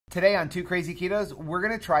Today on Two Crazy Ketos, we're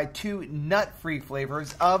going to try 2 nut-free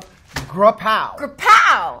flavors of Gra-POW.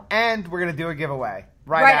 Gra-POW! And we're going to do a giveaway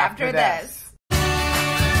right after this.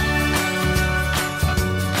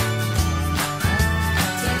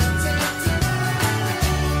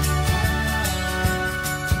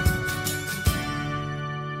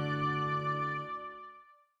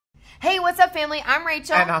 Hey, what's up, family? I'm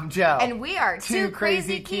Rachel. And I'm Joe. And we are Two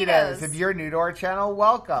Crazy Ketos. If you're new to our channel,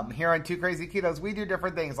 welcome. Here on Two Crazy Ketos, we do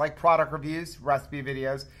different things like product reviews, recipe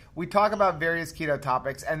videos. We talk about various keto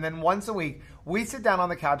topics. And then once a week, we sit down on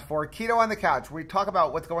the couch for Keto on the Couch. We talk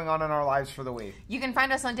about what's going on in our lives for the week. You can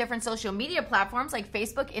find us on different social media platforms like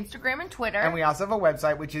Facebook, Instagram, and Twitter. And we also have a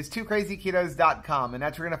website, which is twocrazyketos.com. And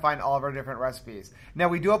that's where you're going to find all of our different recipes. Now,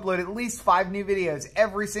 we do upload at least 5 new videos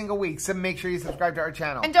every single week. So make sure you subscribe to our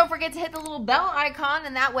channel. And don't forget to hit the little bell icon.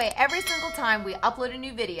 And that way, every single time we upload a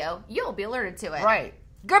new video, you'll be alerted to it. Right.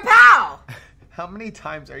 Gra-POW! How many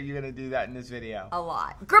times are you going to do that in this video? A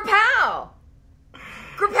lot. Gra-POW!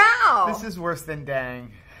 Gra-POW! This is worse than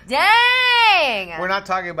dang. Dang! We're not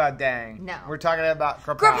talking about dang. No. We're talking about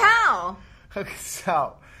Gra-POW. Gra-POW! Okay,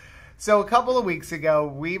 so a couple of weeks ago,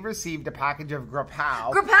 we received a package of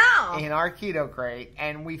Gra-POW. Gra-POW! In our keto crate,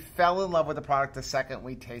 and we fell in love with the product the second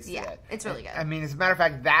we tasted it. It's really good. I mean, as a matter of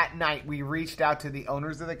fact, that night we reached out to the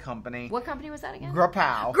owners of the company. What company was that again?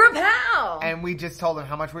 Gra-POW. Gra-POW! And we just told them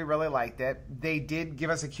how much we really liked it. They did give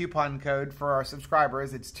us a coupon code for our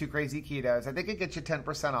subscribers. It's 2 Crazy Ketos. I think it gets you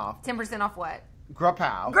 10% off. 10% off what?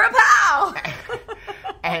 Gra-POW. Gra-POW!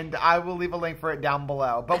 And I will leave a link for it down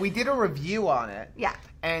below. But we did a review on it. Yeah.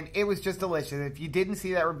 And it was just delicious. If you didn't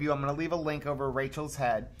see that review, I'm going to leave a link over Rachel's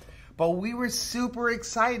head. But we were super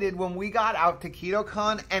excited when we got out to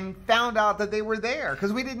KetoCon and found out that they were there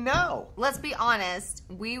because we didn't know. Let's be honest.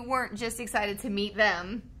 We weren't just excited to meet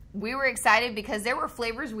them. We were excited because there were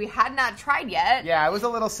flavors we had not tried yet. Yeah, it was a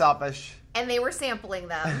little selfish. And they were sampling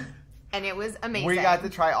them. And it was amazing. We got to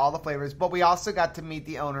try all the flavors, but we also got to meet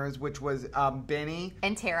the owners, which was Benny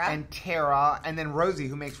and Tara, and then Rosie,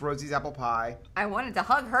 who makes Rosie's apple pie. I wanted to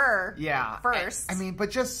hug her. Yeah, first. I mean,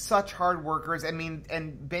 but just such hard workers. I mean,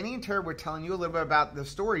 and Benny and Tara were telling you a little bit about the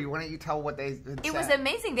story. Why don't you tell what they said? It was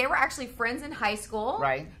amazing. They were actually friends in high school,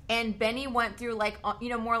 right? And Benny went through like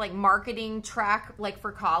more like marketing track like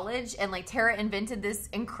for college, and like Tara invented this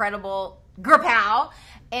incredible Gra-POW.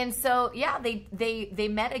 And so, yeah, they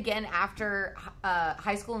met again after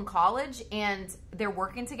high school and college, and they're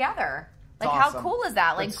working together. Like, awesome. How cool is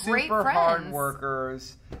that? Like, great super friends. Hard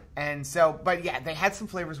workers. And so, but yeah, they had some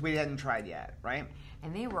flavors we hadn't tried yet, right?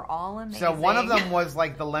 And they were all amazing. So one of them was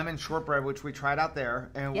like the lemon shortbread, which we tried out there,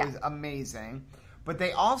 and it was amazing. But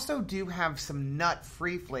they also do have some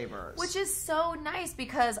nut-free flavors. Which is so nice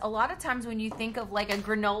because a lot of times when you think of like a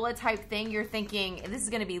granola type thing, you're thinking this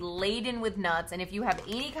is going to be laden with nuts. And if you have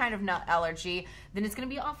any kind of nut allergy, then it's going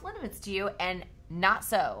to be off limits to you. And not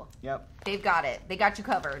so. Yep. They've got it. They got you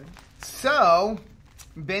covered. So,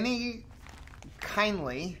 Benny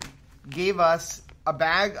kindly gave us a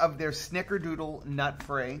bag of their Snickerdoodle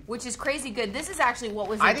nut-free. Which is crazy good. This is actually what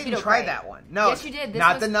was in I didn't try that one. No. Yes, you did.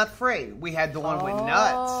 Not the nut-free. We had the one with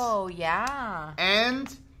nuts. Oh, yeah.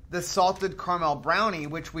 And the salted caramel brownie,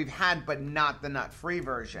 which we've had, but not the nut-free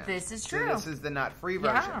version. This is true. So this is the nut-free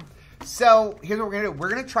version. Yeah. So, here's what we're going to do.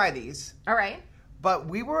 We're going to try these. All right. But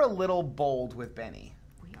we were a little bold with Benny.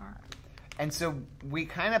 We are. And so we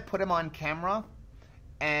kind of put him on camera.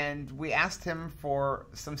 And we asked him for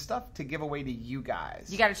some stuff to give away to you guys.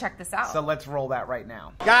 You got to check this out. So let's roll that right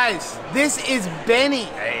now. Guys, this is Benny.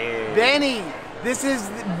 Hey. Benny, this is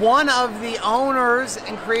one of the owners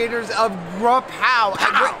and creators of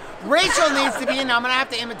Gra-POW. Rachel needs to be in. I'm going to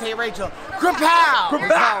have to imitate Rachel. Gra-POW.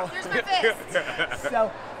 Gra-POW. Here's my fist.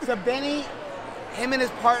 So Benny, him and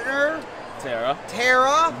his partner,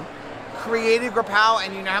 Tara, created Gra-POW,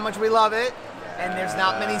 and you know how much we love it. And there's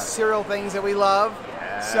not many cereal things that we love.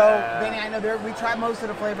 So, Benny, I know we tried most of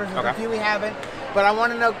the flavors. There's a few we haven't. But I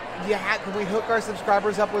want to know, can we hook our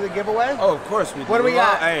subscribers up with a giveaway? Oh, of course we do. What do we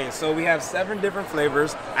got? Hey, so we have 7 different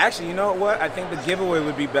flavors. Actually, you know what? I think the giveaway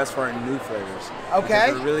would be best for our new flavors.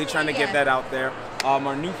 Okay. We're really trying to get that out there.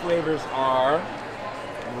 Our new flavors are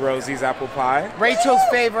Rosie's apple pie. Rachel's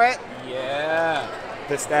favorite. Yeah.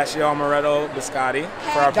 Pistachio amaretto biscotti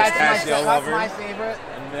for our pistachio lovers. That's my favorite.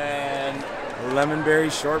 And then lemon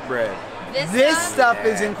berry shortbread. This stuff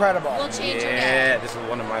is incredible. We'll change your Yeah, this is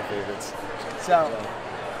one of my favorites. So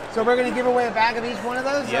we're going to give away a bag of each one of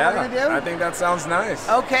those? Is that what we're going to do? I think that sounds nice.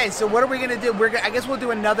 Okay, so what are we going to do? I guess we'll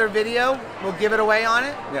do another video. We'll give it away on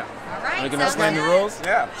it. Yeah. All right. We can explain the rules.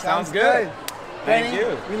 Yeah, sounds good. Benny, Thank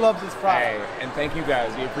you. We love this product. Hey, and thank you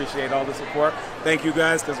guys. We appreciate all the support. Thank you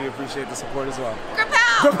guys because we appreciate the support as well.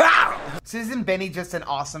 Gra-POW! So isn't Benny just an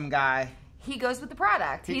awesome guy? He goes with the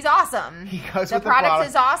product. He's awesome. He goes the with the product. The product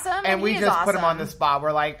is awesome, and we he just is put him on awesome. the spot.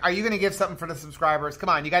 We're like, are you going to give something for the subscribers? Come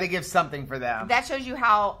on, you got to give something for them. That shows you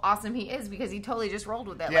how awesome he is because he totally just rolled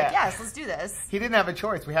with it. Yeah. Like, yes, let's do this. He didn't have a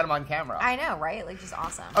choice. We had him on camera. I know, right? Like, just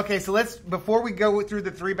awesome. Okay, so before we go through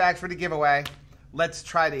the 3 bags for the giveaway, let's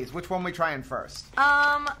try these. Which one are we trying first?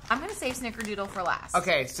 I'm going to save Snickerdoodle for last.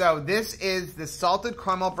 Okay, so this is the salted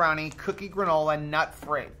caramel brownie cookie granola nut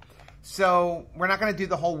free. So we're not going to do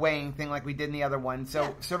the whole weighing thing like we did in the other one.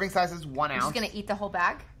 So serving size is 1 ounce. You're just going to eat the whole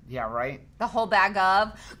bag? Yeah, right? The whole bag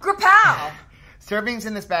of Gra-POW! Servings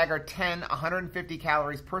in this bag are 150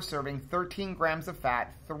 calories per serving, 13 grams of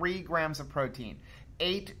fat, 3 grams of protein,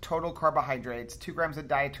 8 total carbohydrates, 2 grams of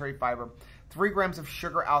dietary fiber, 3 grams of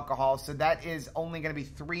sugar alcohol. So that is only going to be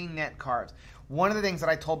 3 net carbs. One of the things that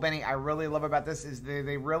I told Benny I really love about this is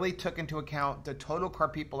they really took into account the total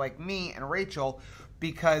carb people like me and Rachel,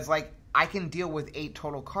 because like I can deal with 8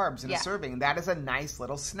 total carbs in a serving. That is a nice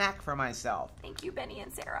little snack for myself. Thank you, Benny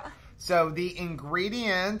and Sarah. So the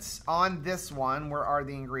ingredients on this one, where are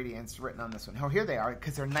the ingredients written on this one? Oh, here they are,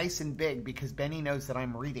 because they're nice and big, because Benny knows that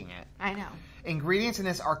I'm reading it. I know. Ingredients in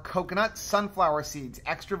this are coconut, sunflower seeds,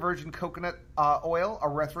 extra virgin coconut oil,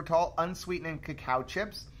 erythritol, unsweetened cacao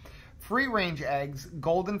chips, free-range eggs,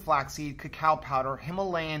 golden flaxseed, cacao powder,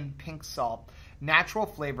 Himalayan pink salt, natural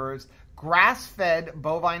flavors, grass-fed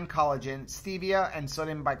bovine collagen, stevia, and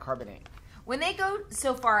sodium bicarbonate. When they go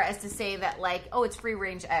so far as to say that, like, oh, it's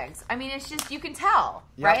free-range eggs, I mean, it's just, you can tell,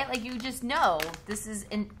 Yep. right? Like, you just know this is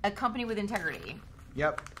a company with integrity.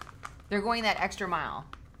 Yep. They're going that extra mile.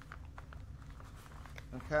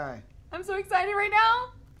 Okay. I'm so excited right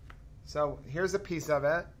now. So here's a piece of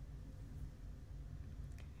it.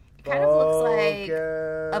 It kind of looks like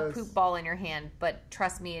a poop ball in your hand, but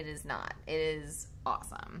trust me, it is not. It is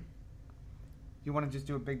awesome. You want to just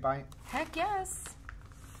do a big bite? Heck yes.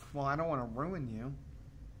 Well, I don't want to ruin you.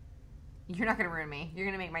 You're not going to ruin me. You're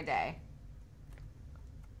going to make my day.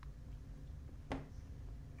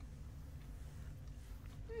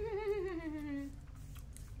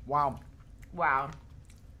 Wow. Wow.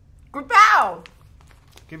 Gra-POW!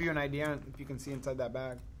 Give you an idea if you can see inside that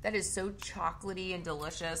bag. That is so chocolatey and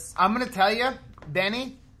delicious. I'm going to tell you,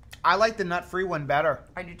 Benny, I like the nut-free one better.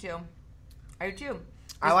 I do too. I do too.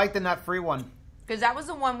 I like the nut-free one. Because that was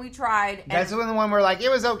the one we tried. And That's the one where like, it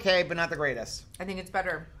was okay, but not the greatest. I think it's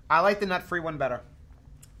better. I like the nut-free one better.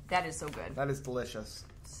 That is so good. That is delicious.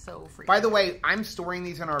 So free. By the way, I'm storing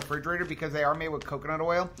these in our refrigerator because they are made with coconut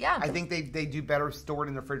oil. Yeah. I think they do better stored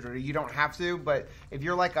in the refrigerator. You don't have to, but if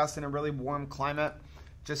you're like us in a really warm climate,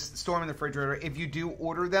 just store them in the refrigerator. If you do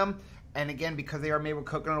order them, and again, because they are made with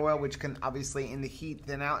coconut oil, which can obviously in the heat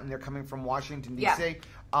thin out, and they're coming from Washington, D.C.,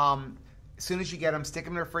 as soon as you get them, stick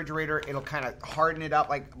them in the refrigerator. It'll kind of harden it up.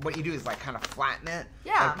 Like what you do is like kind of flatten it.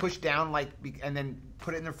 Yeah. Like push down, like, and then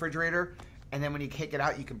put it in the refrigerator. And then when you kick it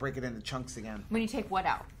out, you can break it into chunks again. When you take what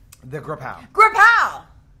out? The Gra-POW. Gra-POW!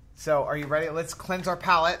 So, are you ready? Let's cleanse our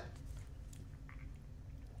palate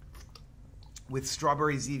with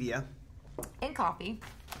strawberry Zevia. And coffee.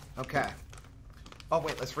 Okay. Oh,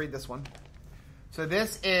 wait, let's read this one. So,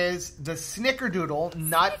 this is the Snickerdoodle,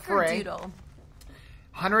 nut-free. Snickerdoodle.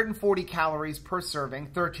 140 calories per serving,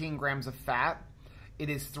 13 grams of fat. It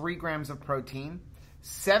is 3 grams of protein,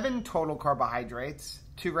 7 total carbohydrates,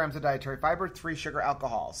 2 grams of dietary fiber, 3 sugar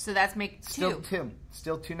alcohols. So that's make 2.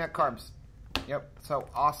 Still 2 net carbs. Yep, so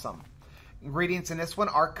awesome. Ingredients in this one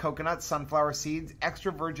are coconut, sunflower seeds,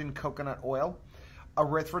 extra virgin coconut oil,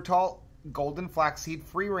 erythritol, golden flaxseed,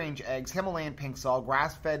 free-range eggs, Himalayan pink salt,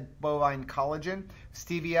 grass-fed bovine collagen,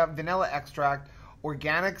 stevia, vanilla extract,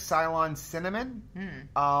 organic Ceylon cinnamon,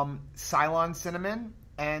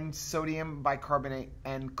 and sodium bicarbonate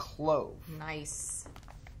and clove. Nice.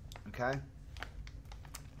 Okay.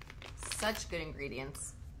 Such good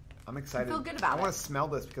ingredients. I'm excited. I feel good about I it. want to smell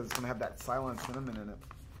this because it's going to have that Ceylon cinnamon in it.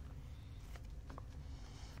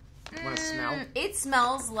 Want to smell? It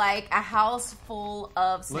smells like a house full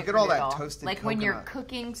of Snickerdoodle. Look at all that toasted like coconut. when you're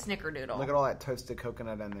cooking Snickerdoodle. Look at all that toasted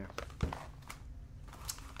coconut in there.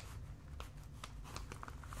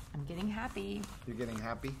 I'm getting happy. You're getting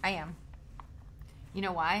happy? I am. You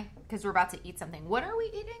know why? Because we're about to eat something. What are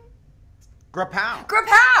we eating? Gra-POW!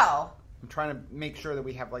 Gra-POW! I'm trying to make sure that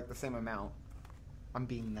we have like the same amount. I'm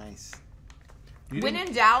being nice. When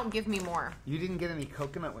in doubt, give me more. You didn't get any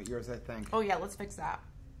coconut with yours, I think. Oh yeah, let's fix that.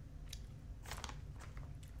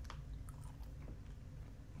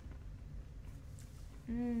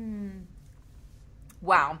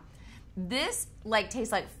 Wow. This like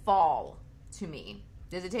tastes like fall to me.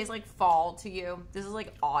 Does it taste like fall to you? This is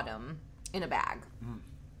like autumn in a bag.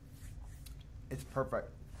 It's perfect.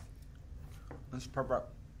 Let's pepper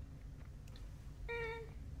up.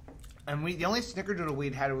 And the only snickerdoodle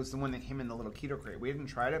we'd had was the one that came in the little keto crate. We hadn't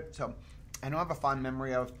tried it, so I don't have a fond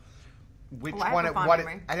memory of which one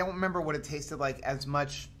I don't remember what it tasted like as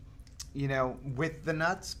much, you know, with the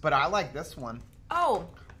nuts, but I like this one. Oh.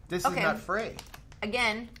 This is nut free.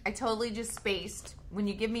 Again, I totally just spaced. When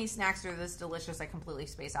you give me snacks that are this delicious, I completely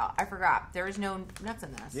space out. I forgot. There is no nuts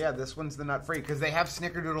in this. Yeah, this one's the nut free because they have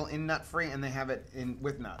snickerdoodle in nut free and they have it in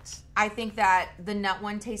with nuts. I think that the nut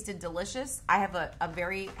one tasted delicious. I have a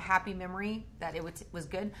very happy memory that it was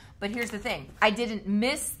good. But here's the thing. I didn't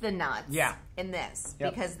miss the nuts in this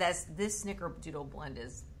because this snickerdoodle blend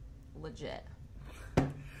is legit.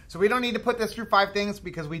 So we don't need to put this through 5 things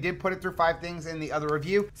because we did put it through 5 things in the other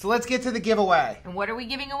review. So let's get to the giveaway. And what are we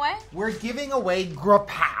giving away? We're giving away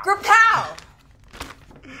Gra-POW. Gra-POW!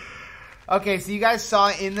 Okay, so you guys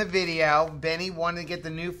saw in the video, Benny wanted to get the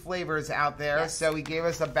new flavors out there. So he gave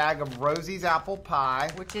us a bag of Rosie's apple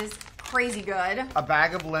pie. Which is crazy good. A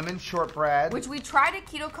bag of lemon shortbread. Which we tried at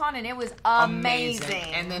KetoCon and it was amazing.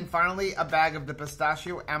 And then finally a bag of the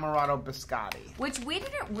pistachio amaretto biscotti. Which we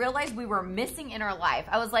didn't realize we were missing in our life.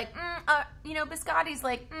 I was like, you know, biscotti's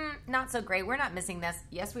like, not so great. We're not missing this.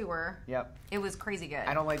 Yes, we were. Yep. It was crazy good.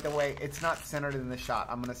 I don't like the way it's not centered in the shot.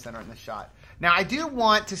 I'm going to center it in the shot. Now, I do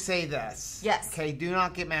want to say this. Yes. Okay, do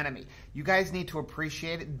not get mad at me. You guys need to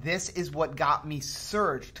appreciate it. This is what got me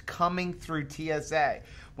surged coming through TSA.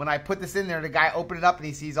 When I put this in there, the guy opened it up and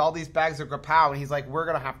he sees all these bags of Gra-POW and he's like, we're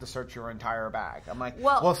going to have to search your entire bag. I'm like,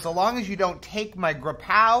 well, so long as you don't take my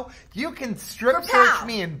Gra-POW, you can strip search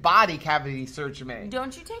me and body cavity search me.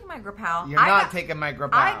 Don't you take my Gra-POW. You're not taking my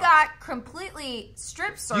Gra-POW. I got completely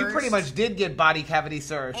strip searched. You pretty much did get body cavity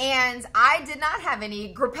searched. And I did not have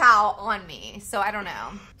any Gra-POW on me, so I don't know.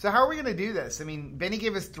 So how are we going to do this? I mean, Benny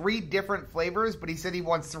gave us 3 different flavors, but he said he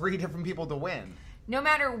wants 3 different people to win. No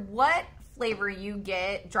matter what flavor you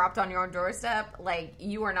get dropped on your own doorstep, like,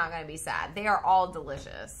 you are not going to be sad. They are all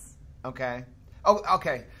delicious. Okay. Oh,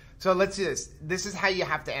 okay. So let's do this. This is how you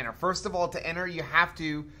have to enter. First of all, to enter, you have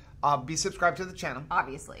to be subscribed to the channel.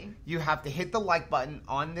 Obviously. You have to hit the like button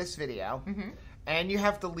on this video. And you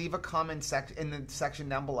have to leave a comment in the section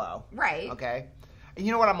down below. Right. Okay. And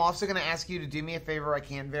you know what? I'm also going to ask you to do me a favor. I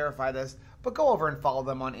can't verify this, but go over and follow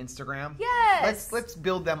them on Instagram. Yes. Let's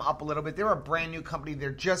build them up a little bit. They're a brand new company. They're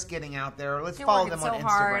just getting out there. Let's follow them on Instagram.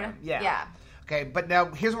 Hard. Yeah. Okay, but now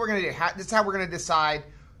here's what we're going to do. This is how we're going to decide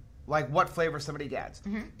like what flavor somebody gets.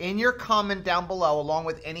 In your comment down below, along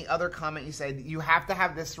with any other comment you say, you have to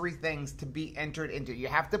have these 3 things to be entered into. You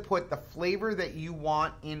have to put the flavor that you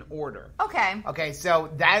want in order. Okay. Okay, so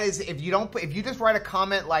that is, if you just write a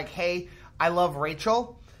comment like, hey, I love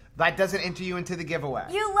Rachel, that doesn't enter you into the giveaway.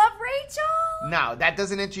 You love Rachel? No, that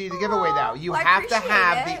doesn't enter you into the giveaway, though. You have to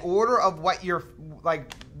have the order of what you're,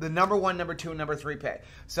 like, the number 1, number 2, and number 3 pick.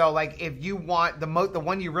 So, like, if you want the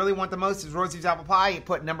one you really want the most is Rosie's apple pie, you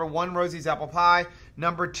put number 1, Rosie's apple pie,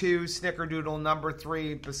 number 2, snickerdoodle, number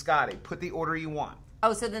 3, biscotti. Put the order you want.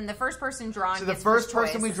 Oh, so then the first person drawn So gets the first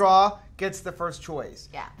person we draw gets the first choice.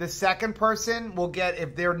 Yeah. The second person will get,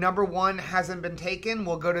 if their number 1 hasn't been taken,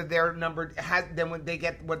 we'll go to their number, then when they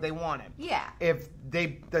get what they wanted. Yeah. If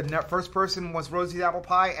the first person was Rosie's apple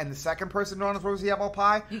pie and the second person drawn was Rosie's apple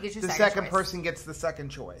pie, you get your the second person gets the second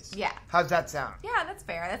choice. Yeah. How's that sound? Yeah, that's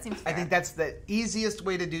fair. That seems fair. I think that's the easiest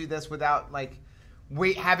way to do this without, like,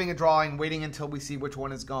 having a drawing, waiting until we see which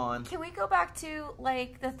one is gone. Can we go back to,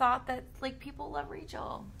 like, the thought that, like, people love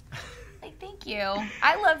Rachel? Like, thank you.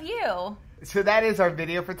 I love you. So that is our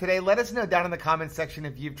video for today. Let us know down in the comments section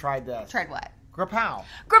if you've tried this. Tried what? Gra-POW.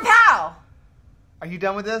 Gra-POW! Are you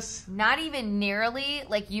done with this? Not even nearly.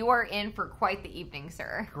 Like, you are in for quite the evening,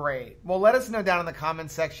 sir. Great. Well, let us know down in the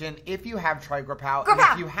comments section if you have tried Gra-POW. Gra-POW!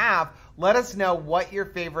 And if you have, let us know what your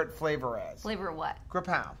favorite flavor is. Flavor of what?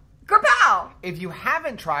 Gra-POW. Gra-POW! If you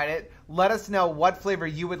haven't tried it, let us know what flavor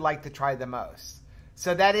you would like to try the most.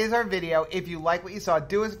 So that is our video. If you like what you saw,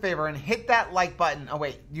 do us a favor and hit that like button. Oh,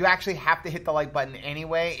 wait. You actually have to hit the like button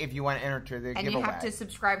anyway if you want to enter the giveaway. And you have to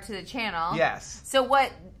subscribe to the channel. Yes. So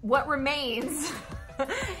what remains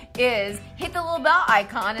is hit the little bell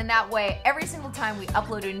icon, and that way every single time we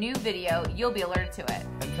upload a new video, you'll be alerted to it.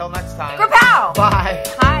 Until next time. Gra-POW! Bye.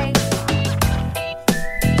 Hi.